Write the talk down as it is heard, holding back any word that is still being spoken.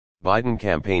Biden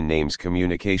campaign names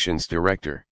communications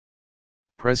director.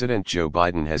 President Joe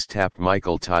Biden has tapped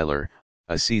Michael Tyler,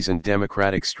 a seasoned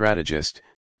Democratic strategist,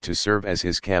 to serve as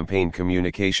his campaign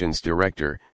communications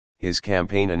director, his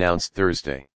campaign announced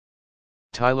Thursday.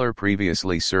 Tyler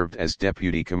previously served as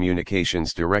Deputy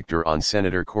Communications Director on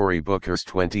Senator Cory Booker's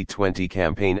 2020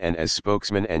 campaign and as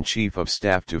spokesman and chief of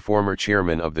staff to former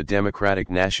chairman of the Democratic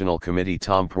National Committee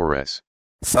Tom Perez.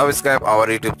 Subscribe our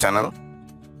YouTube channel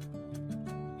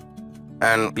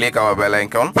and click our bell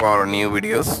icon for new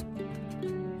videos.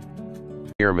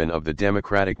 Chairman of the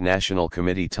Democratic National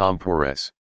Committee Tom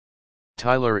Perez.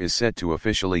 Tyler is set to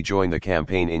officially join the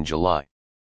campaign in July.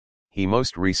 He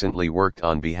most recently worked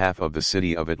on behalf of the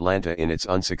city of Atlanta in its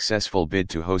unsuccessful bid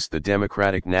to host the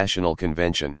Democratic National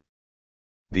Convention.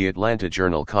 The Atlanta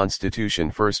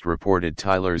Journal-Constitution first reported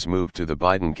Tyler's move to the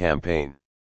Biden campaign.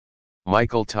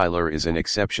 Michael Tyler is an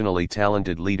exceptionally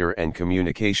talented leader and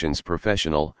communications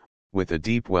professional, with a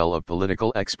deep well of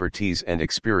political expertise and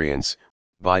experience,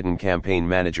 Biden campaign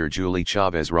manager Julie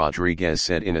Chavez Rodriguez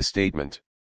said in a statement.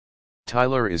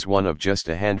 Tyler is one of just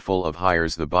a handful of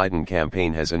hires the Biden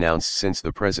campaign has announced since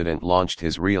the president launched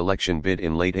his re-election bid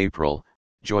in late April,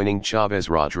 joining Chavez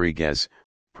Rodriguez,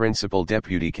 principal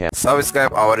deputy campaign.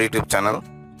 Subscribe our YouTube channel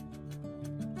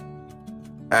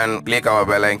and click our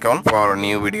bell icon for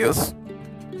new videos.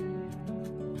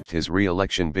 His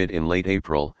re-election bid in late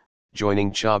April,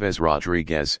 joining Chavez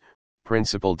Rodriguez,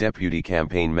 principal deputy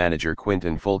campaign manager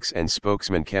Quinton Fulks and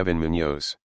spokesman Kevin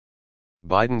Munoz.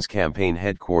 Biden's campaign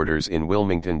headquarters in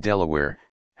Wilmington, Delaware,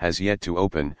 has yet to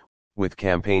open, with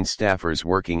campaign staffers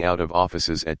working out of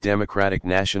offices at Democratic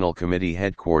National Committee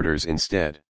headquarters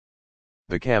instead.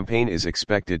 The campaign is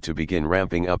expected to begin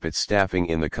ramping up its staffing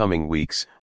in the coming weeks,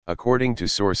 according to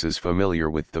sources familiar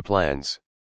with the plans.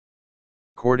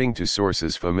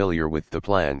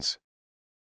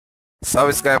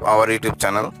 Subscribe our YouTube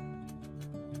channel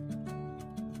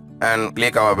and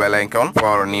click our bell icon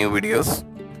for new videos.